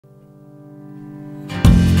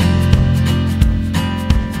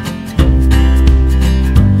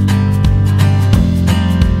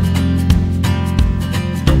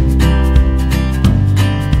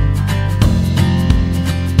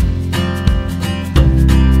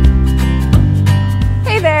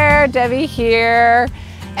there, Debbie here,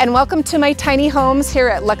 and welcome to my tiny homes here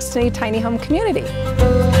at Luxtiny Tiny Home Community.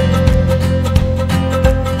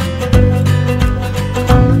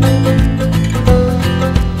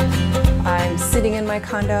 I'm sitting in my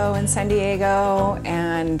condo in San Diego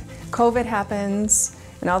and COVID happens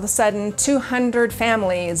and all of a sudden 200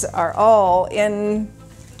 families are all in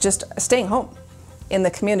just staying home in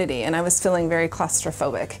the community, and I was feeling very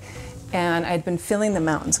claustrophobic. And I'd been feeling the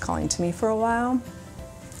mountains calling to me for a while.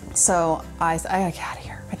 So I gotta get out of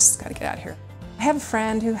here. I just gotta get out of here. I have a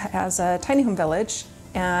friend who has a tiny home village,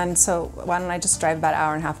 and so why don't I just drive about an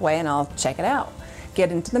hour and a half away and I'll check it out.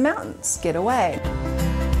 Get into the mountains, get away.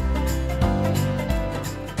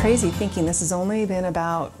 Crazy thinking this has only been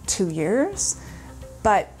about 2 years,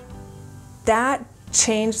 but that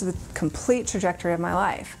changed the complete trajectory of my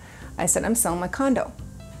life. I said, I'm selling my condo.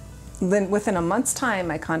 Then within a month's time,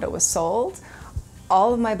 my condo was sold.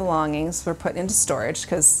 All of my belongings were put into storage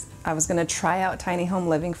because I was going to try out tiny home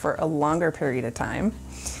living for a longer period of time.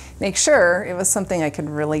 Make sure it was something I could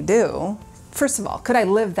really do. First of all, could I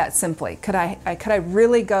live that simply? Could I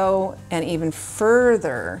really go and even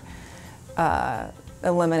further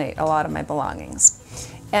eliminate a lot of my belongings?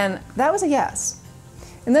 And that was a yes.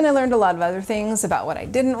 And then I learned a lot of other things about what I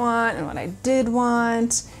didn't want and what I did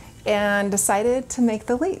want, and decided to make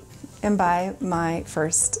the leap and buy my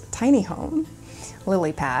first tiny home,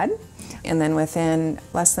 lily pad. And then within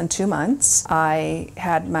less than 2 months, I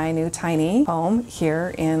had my new tiny home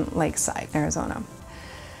here in Lakeside, Arizona.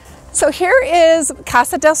 So here is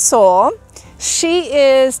Casa del Sol. She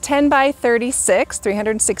is 10 by 36,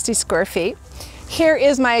 360 square feet. Here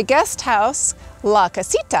is my guest house, La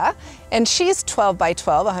Casita, and she's 12 by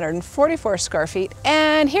 12, 144 square feet.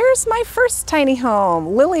 And here's my first tiny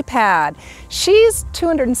home, Lily Pad. She's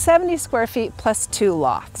 270 square feet plus 2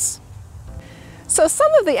 lofts. So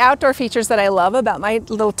some of the outdoor features that I love about my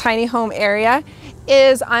little tiny home area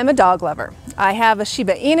is I'm a dog lover. I have a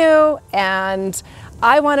Shiba Inu, and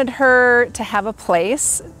I wanted her to have a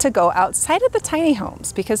place to go outside of the tiny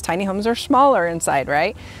homes because tiny homes are smaller inside,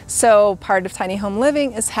 right? So part of tiny home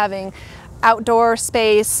living is having outdoor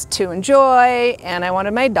space to enjoy, and I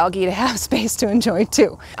wanted my doggie to have space to enjoy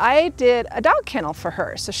too. I did a dog kennel for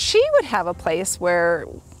her, so she would have a place where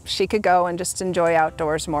she could go and just enjoy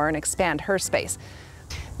outdoors more and expand her space.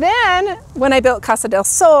 Then, when I built Casa del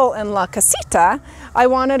Sol and La Casita, I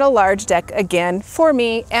wanted a large deck again for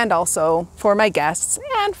me and also for my guests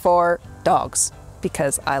and for dogs,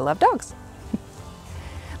 because I love dogs.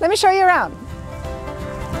 Let me show you around.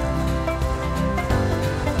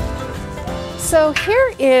 So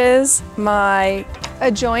here is my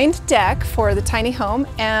adjoined deck for the tiny home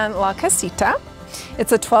and La Casita.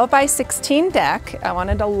 It's a 12 by 16 deck. I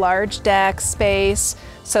wanted a large deck space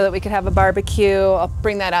so that we could have a barbecue. I'll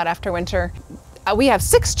bring that out after winter. We have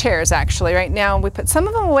 6 chairs actually right now. We put some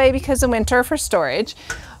of them away because of winter for storage,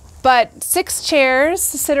 but 6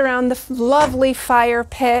 chairs to sit around the lovely fire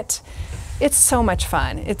pit. It's so much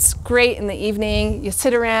fun. It's great in the evening. You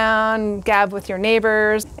sit around, gab with your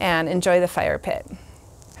neighbors, and enjoy the fire pit.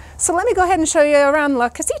 So let me go ahead and show you around La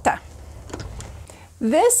Casita.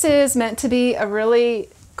 This is meant to be a really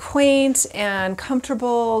quaint and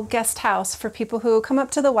comfortable guest house for people who come up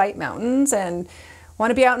to the White Mountains and want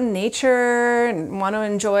to be out in nature and want to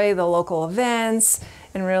enjoy the local events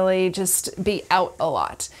and really just be out a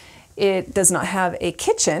lot. It does not have a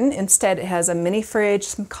kitchen. Instead, it has a mini fridge,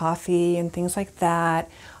 some coffee and things like that.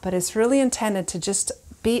 But it's really intended to just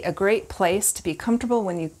be a great place to be comfortable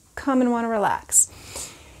when you come and want to relax.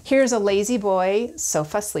 Here's a lazy boy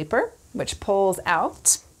sofa sleeper, which pulls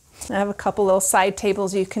out. I have a couple little side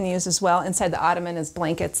tables you can use as well. Inside the ottoman is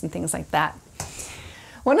blankets and things like that.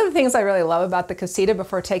 One of the things I really love about the casita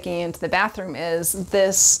before taking you into the bathroom is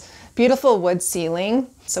this beautiful wood ceiling.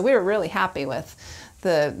 So we were really happy with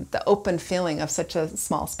the open feeling of such a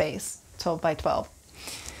small space, 12 by 12.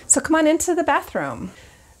 So come on into the bathroom.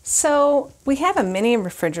 So we have a mini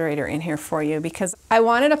refrigerator in here for you because I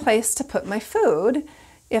wanted a place to put my food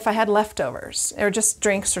if I had leftovers or just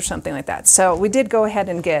drinks or something like that. So we did go ahead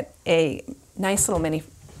and get a nice little mini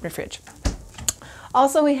fridge.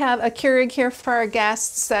 Also, we have a Keurig here for our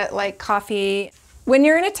guests that like coffee. When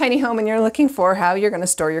you're in a tiny home and you're looking for how you're going to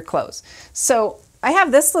store your clothes. So I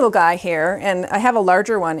have this little guy here, and I have a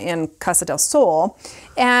larger one in Casa del Sol,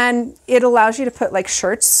 and it allows you to put like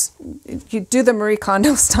shirts. You do the Marie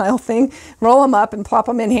Kondo style thing, roll them up and plop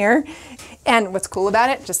them in here. And what's cool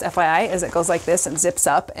about it, just FYI, is it goes like this and zips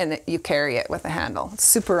up and you carry it with a handle. It's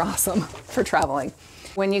super awesome for traveling.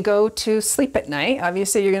 When you go to sleep at night,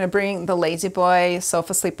 obviously you're going to bring the lazy boy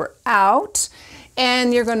sofa sleeper out,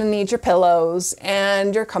 And you're going to need your pillows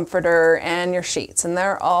and your comforter and your sheets, and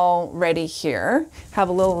they're all ready here. Have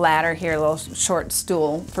a little ladder here, a little short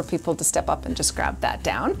stool for people to step up and just grab that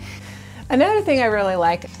down. Another thing I really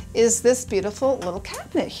like is this beautiful little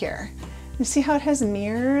cabinet here. You see how it has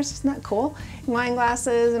mirrors? Isn't that cool? Wine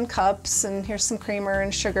glasses and cups, and here's some creamer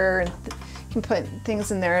and sugar. And you can put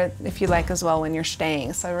things in there if you like as well when you're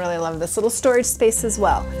staying. So I really love this little storage space as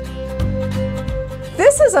well.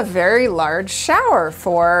 This is a very large shower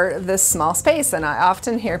for this small space, and I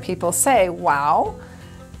often hear people say, wow,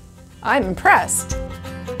 I'm impressed.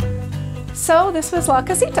 So this was La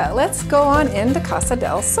Casita. Let's go on into Casa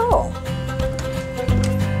del Sol.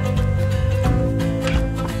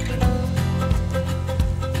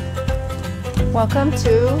 Welcome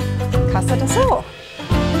to Casa del Sol.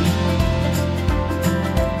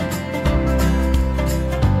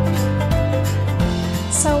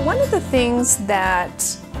 So one of the things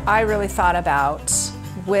that I really thought about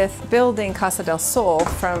with building Casa del Sol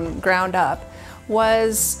from ground up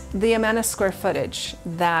was the amount of square footage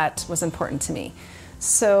that was important to me.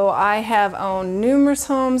 So I have owned numerous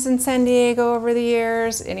homes in San Diego over the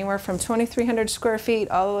years, anywhere from 2,300 square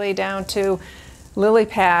feet all the way down to lily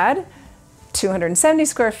pad, 270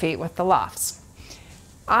 square feet with the lofts.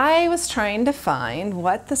 I was trying to find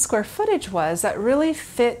what the square footage was that really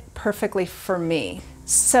fit perfectly for me.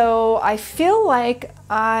 So I feel like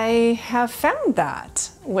I have found that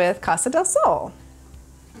with Casa del Sol.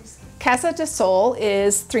 Casa del Sol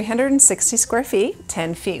is 360 square feet,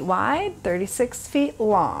 10 feet wide, 36 feet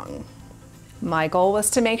long. My goal was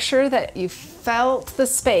to make sure that you felt the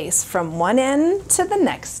space from one end to the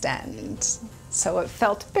next end, so it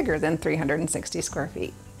felt bigger than 360 square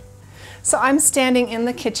feet. So I'm standing in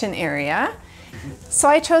the kitchen area, so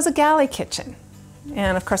I chose a galley kitchen.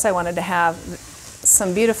 And of course I wanted to have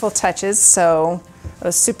some beautiful touches, so I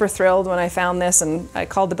was super thrilled when I found this, and I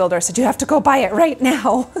called the builder. I said, you have to go buy it right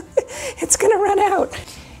now. It's gonna run out.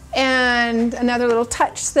 And another little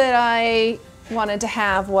touch that I wanted to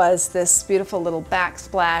have was this beautiful little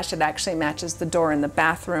backsplash. It actually matches the door in the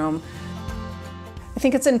bathroom. I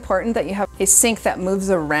think it's important that you have a sink that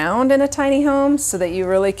moves around in a tiny home so that you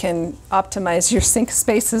really can optimize your sink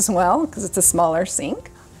space as well, because it's a smaller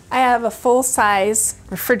sink. I have a full-size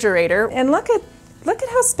refrigerator, and look at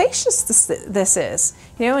how spacious this is.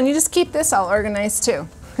 You know, and you just keep this all organized too.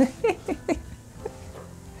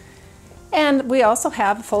 And we also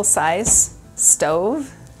have a full-size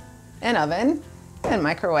stove and oven and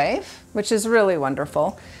microwave, which is really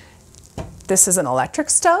wonderful. This is an electric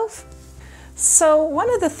stove. So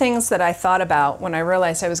one of the things that I thought about when I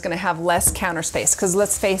realized I was going to have less counter space, because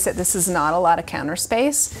let's face it, this is not a lot of counter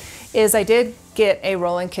space, is I did get a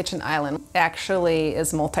rolling kitchen island. It actually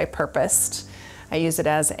is multi-purposed. I use it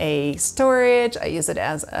as a storage, I use it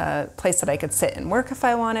as a place that I could sit and work if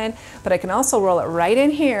I wanted, but I can also roll it right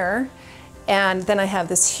in here, and then I have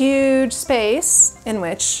this huge space in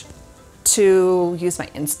which to use my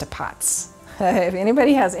Instapots. If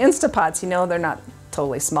anybody has Instapots, you know they're not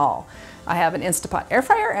totally small. I have an Instapot air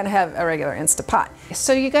fryer and I have a regular Instapot.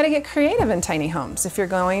 So you got to get creative in tiny homes. If you're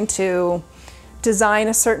going to design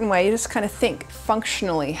a certain way, you just kind of think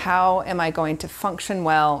functionally, how am I going to function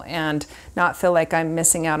well and not feel like I'm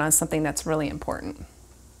missing out on something that's really important.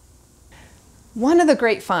 One of the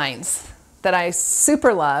great finds that I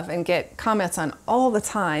super love and get comments on all the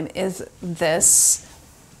time is this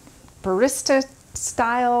barista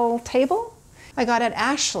style table I got at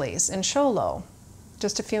Ashley's in Show Low,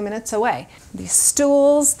 just a few minutes away. These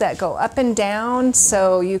stools that go up and down,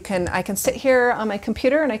 so I can sit here on my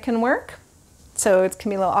computer and I can work. So it can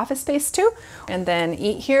be a little office space too. And then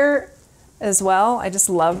eat here as well. I just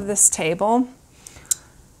love this table.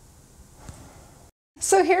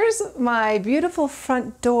 So here's my beautiful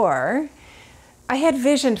front door. I had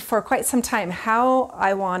visioned for quite some time how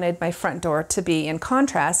I wanted my front door to be in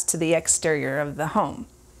contrast to the exterior of the home.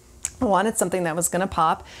 I wanted something that was going to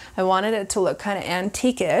pop. I wanted it to look kind of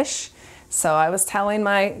antique-ish. So I was telling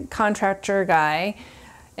my contractor guy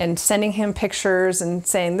and sending him pictures and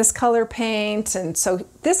saying this color paint. And so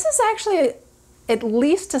this is actually at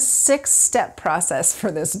least a 6-step process for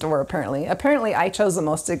this door, apparently. Apparently I chose the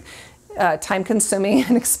most time-consuming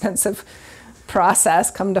and expensive process.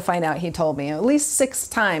 Come to find out, he told me at least 6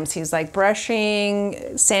 times. He's like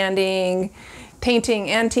brushing, sanding, painting,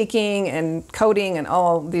 antiquing, and coating, and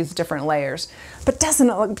all these different layers. But doesn't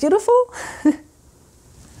it look beautiful?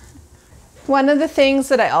 One of the things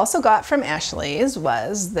that I also got from Ashley's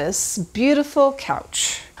was this beautiful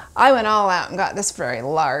couch. I went all out and got this very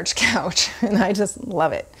large couch, and I just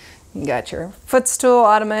love it. You got your footstool,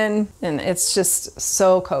 ottoman, and it's just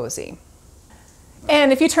so cozy.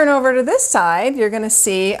 And if you turn over to this side, you're gonna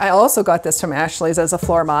see, I also got this from Ashley's as a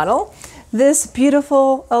floor model, this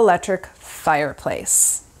beautiful electric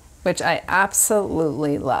fireplace, which I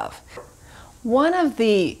absolutely love. One of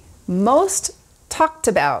the most talked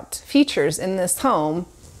about features in this home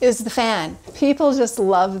is the fan. People just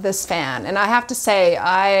love this fan. And I have to say,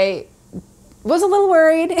 I was a little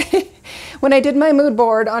worried when I did my mood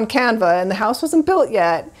board on Canva and the house wasn't built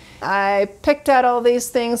yet. I picked out all these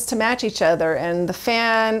things to match each other, and the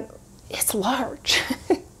fan, it's large.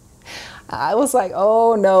 I was like,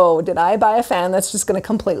 oh no, did I buy a fan that's just gonna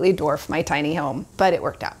completely dwarf my tiny home? But it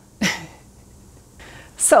worked out.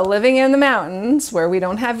 So living in the mountains, where we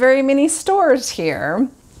don't have very many stores here,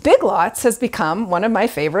 Big Lots has become one of my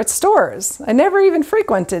favorite stores. I never even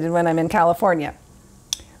frequented when I'm in California.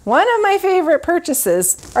 One of my favorite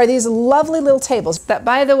purchases are these lovely little tables that,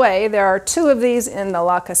 by the way, there are 2 of these in the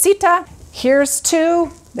La Casita. Here's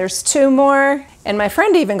 2, there's 2 more, and my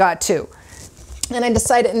friend even got 2. And I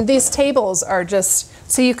decided, and these tables are just,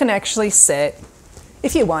 so you can actually sit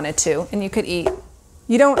if you wanted to, and you could eat.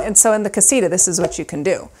 You don't, and so in the casita, this is what you can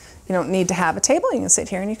do. You don't need to have a table, you can sit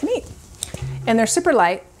here and you can eat. And they're super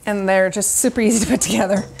light, and they're just super easy to put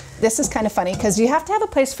together. This is kind of funny, because you have to have a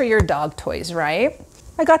place for your dog toys, right?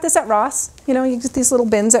 I got this at Ross. You know, you get these little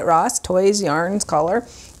bins at Ross, toys, yarns, color.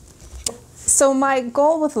 So my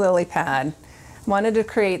goal with LilyPad, wanted to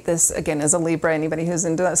create this, again, as a Libra, anybody who's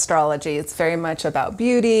into astrology, it's very much about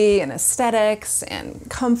beauty and aesthetics and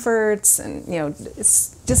comforts, and you know,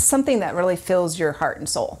 it's just something that really fills your heart and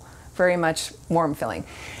soul, very much warm filling.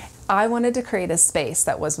 I wanted to create a space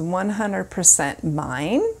that was 100%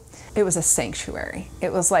 mine. It was a sanctuary.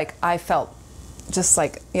 It was like, I felt just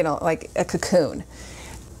like, you know, like a cocoon.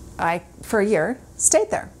 I, for a year,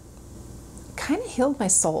 stayed there. Kind of healed my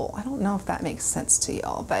soul. I don't know if that makes sense to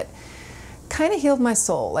y'all, but kind of healed my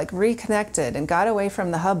soul, like reconnected and got away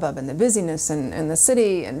from the hubbub and the busyness and the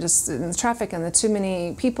city and just the traffic and the too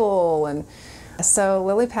many people. And so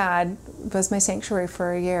LilyPad was my sanctuary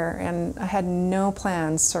for a year, and I had no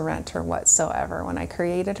plans to rent her whatsoever when I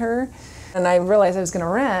created her. And I realized I was going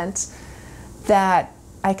to rent, that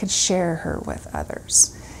I could share her with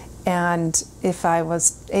others. And if I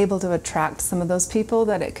was able to attract some of those people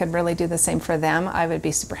that it could really do the same for them, I would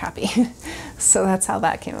be super happy. So that's how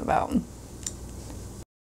that came about.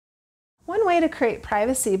 One way to create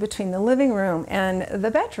privacy between the living room and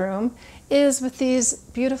the bedroom is with these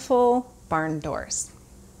beautiful barn doors.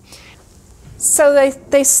 So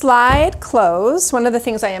they slide closed. One of the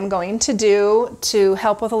things I am going to do to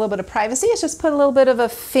help with a little bit of privacy is just put a little bit of a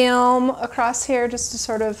film across here just to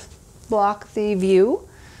sort of block the view.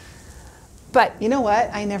 But you know what?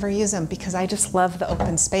 I never use them because I just love the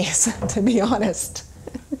open space, to be honest.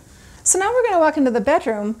 So now we're going to walk into the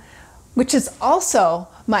bedroom, which is also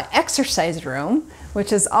my exercise room,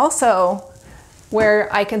 which is also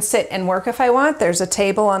where I can sit and work if I want. There's a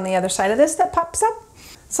table on the other side of this that pops up.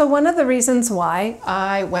 So one of the reasons why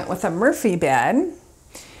I went with a Murphy bed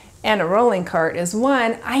and a rolling cart is,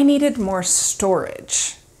 one, I needed more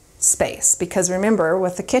storage space, because remember,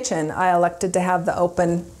 with the kitchen, I elected to have the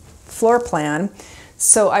open floor plan.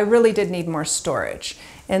 So I really did need more storage.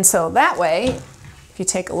 And so that way, if you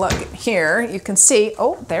take a look here, you can see,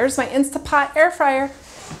 oh, there's my Instapot air fryer.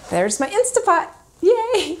 There's my Instapot,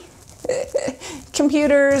 yay!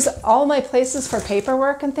 Computers, all my places for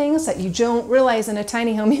paperwork and things that you don't realize in a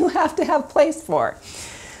tiny home you have to have place for.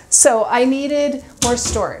 So I needed more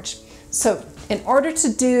storage. So in order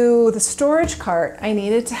to do the storage cart, I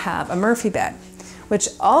needed to have a Murphy bed, which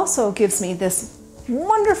also gives me this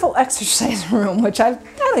wonderful exercise room, which I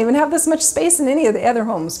don't even have this much space in any of the other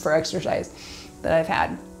homes for exercise that I've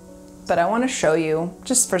had. But I want to show you,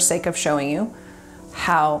 just for sake of showing you,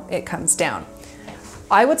 how it comes down.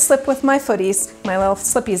 I would slip with my footies, my little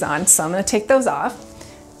slippies on, so I'm going to take those off.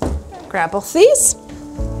 Grab both these.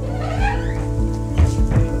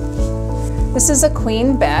 This is a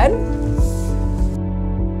queen bed.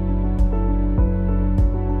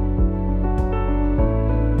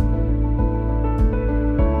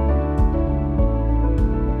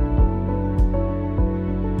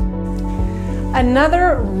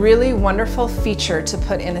 Another really wonderful feature to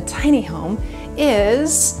put in a tiny home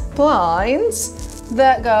is blinds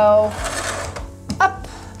that go up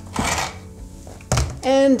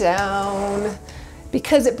and down,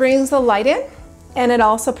 because it brings the light in and it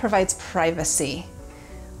also provides privacy.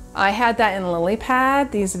 I had that in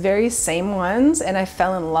LilyPad, these very same ones, and I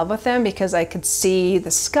fell in love with them because I could see the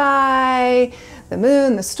sky, the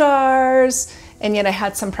moon, the stars, and yet I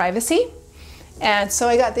had some privacy. And so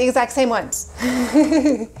I got the exact same ones.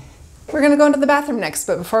 We're gonna go into the bathroom next,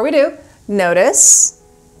 but before we do, notice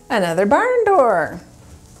another barn door. door.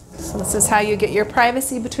 So this is how you get your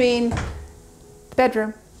privacy between the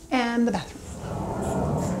bedroom and the bathroom.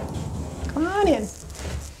 Come on in.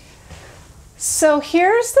 So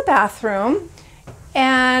here's the bathroom,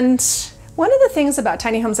 and one of the things about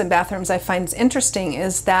tiny homes and bathrooms I find interesting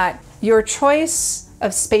is that your choice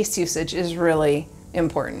of space usage is really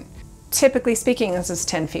important. Typically speaking, this is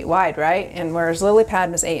 10 feet wide, right? And whereas lily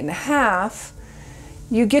pad was 8.5,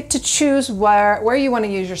 you get to choose where you want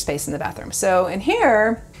to use your space in the bathroom. So in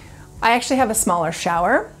here, I actually have a smaller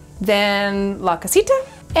shower than La Casita,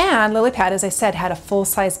 and lily pad, as I said, had a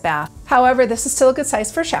full-size bath. However, this is still a good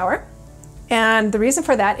size for a shower. And the reason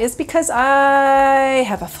for that is because I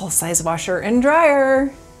have a full-size washer and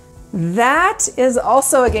dryer. That is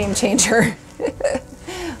also a game changer.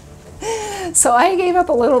 So I gave up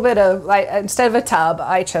a little bit of, instead of a tub,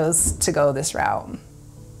 I chose to go this route.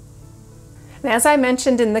 And as I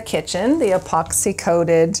mentioned in the kitchen, the epoxy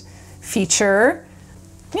coated feature,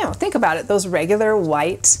 you know, think about it, those regular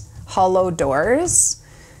white hollow doors.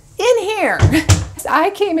 In here,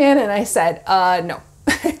 I came in and I said, no.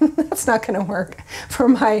 That's not going to work for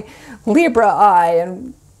my Libra eye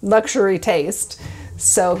and luxury taste.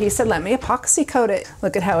 So he said, let me epoxy coat it.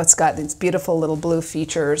 Look at how it's got these beautiful little blue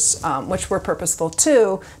features, which were purposeful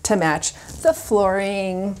too, to match the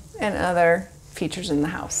flooring and other features in the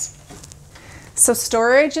house. So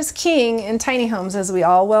storage is king in tiny homes, as we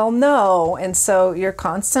all well know. And so you're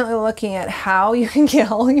constantly looking at how you can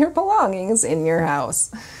get all your belongings in your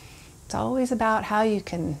house. It's always about how you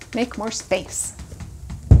can make more space.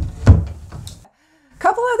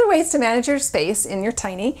 Couple other ways to manage your space in your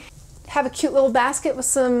tiny. Have a cute little basket with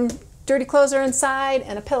some dirty clothes are inside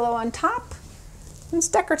and a pillow on top. It's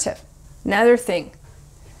decorative. Another thing,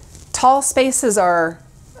 tall spaces are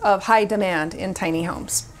of high demand in tiny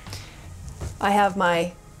homes. I have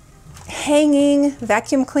my hanging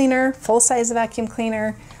vacuum cleaner, full-size vacuum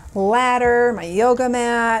cleaner, ladder, my yoga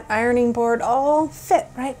mat, ironing board, all fit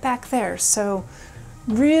right back there. So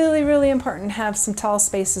really, really important to have some tall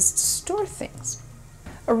spaces to store things.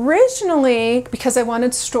 Originally, because I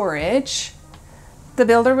wanted storage, the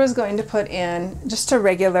builder was going to put in just a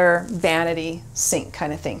regular vanity sink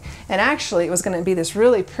kind of thing. And actually, it was going to be this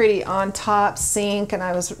really pretty on top sink, and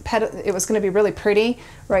it was going to be really pretty,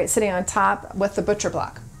 right, sitting on top with the butcher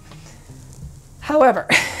block. However,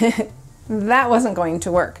 that wasn't going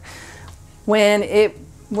to work. When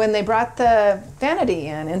they brought the vanity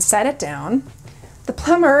in and set it down, the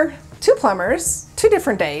plumber, two plumbers, 2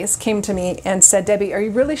 different days, came to me and said, Debbie, are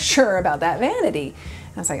you really sure about that vanity?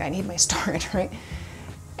 And I was like, I need my storage, right?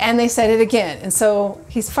 And they said it again. And so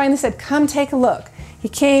he finally said, come take a look. He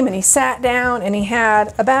came and he sat down and he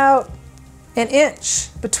had about an inch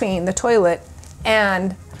between the toilet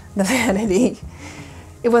and the vanity.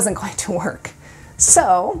 It wasn't going to work.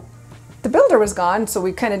 So the builder was gone, so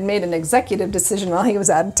we kind of made an executive decision while he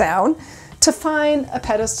was out of town to find a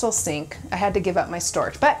pedestal sink. I had to give up my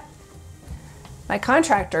storage, but my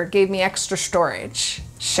contractor gave me extra storage,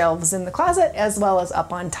 shelves in the closet as well as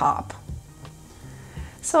up on top.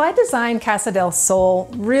 So I designed Casa del Sol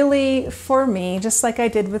really for me, just like I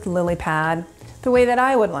did with lily pad, the way that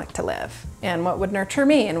I would like to live and what would nurture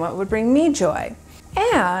me and what would bring me joy.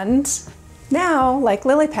 And now, like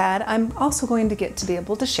lily pad, I'm also going to get to be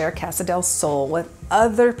able to share Casa del Sol with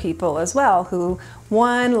other people as well who,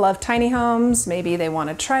 one, love tiny homes, maybe they want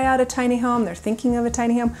to try out a tiny home, they're thinking of a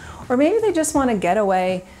tiny home, or maybe they just want a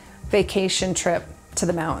getaway vacation trip to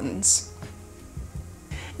the mountains.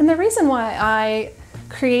 And the reason why I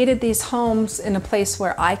created these homes in a place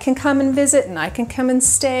where I can come and visit and I can come and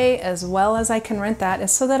stay as well as I can rent that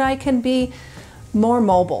is so that I can be more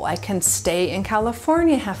mobile. I can stay in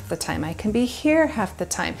California half the time. I can be here half the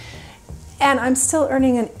time. And I'm still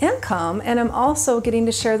earning an income, and I'm also getting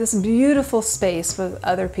to share this beautiful space with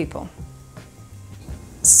other people.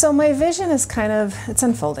 So my vision is it's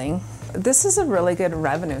unfolding. This is a really good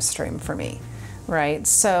revenue stream for me, right?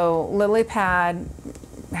 So lily pad,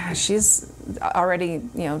 she's already,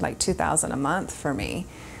 like $2,000 a month for me.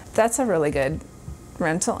 That's a really good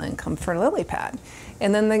rental income for lily pad.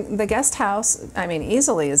 And then the guest house,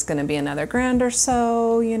 easily is going to be another $1,000 or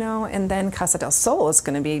so, and then Casa del Sol is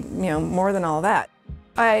going to be, more than all that.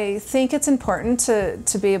 I think it's important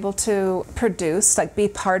to be able to produce, be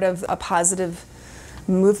part of a positive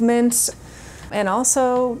movement, and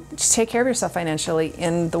also just take care of yourself financially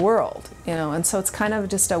in the world, and so it's kind of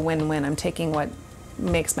just a win-win. I'm taking what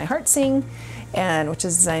makes my heart sing, which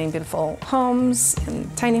is designing beautiful homes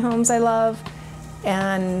and tiny homes I love,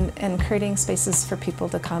 and creating spaces for people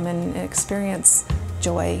to come and experience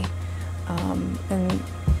joy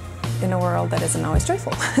in a world that isn't always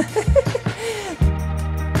joyful.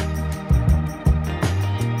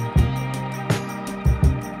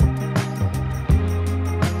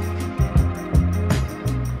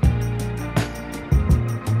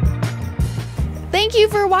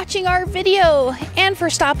 for watching our video and for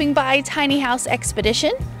stopping by Tiny House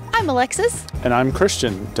Expedition. I'm Alexis. And I'm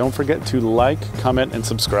Christian. Don't forget to like, comment, and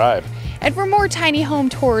subscribe. And for more tiny home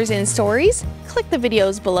tours and stories, click the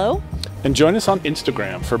videos below. And join us on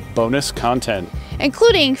Instagram for bonus content,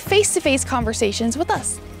 including face-to-face conversations with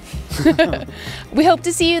us. We hope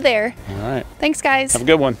to see you there. All right. Thanks, guys. Have a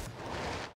good one.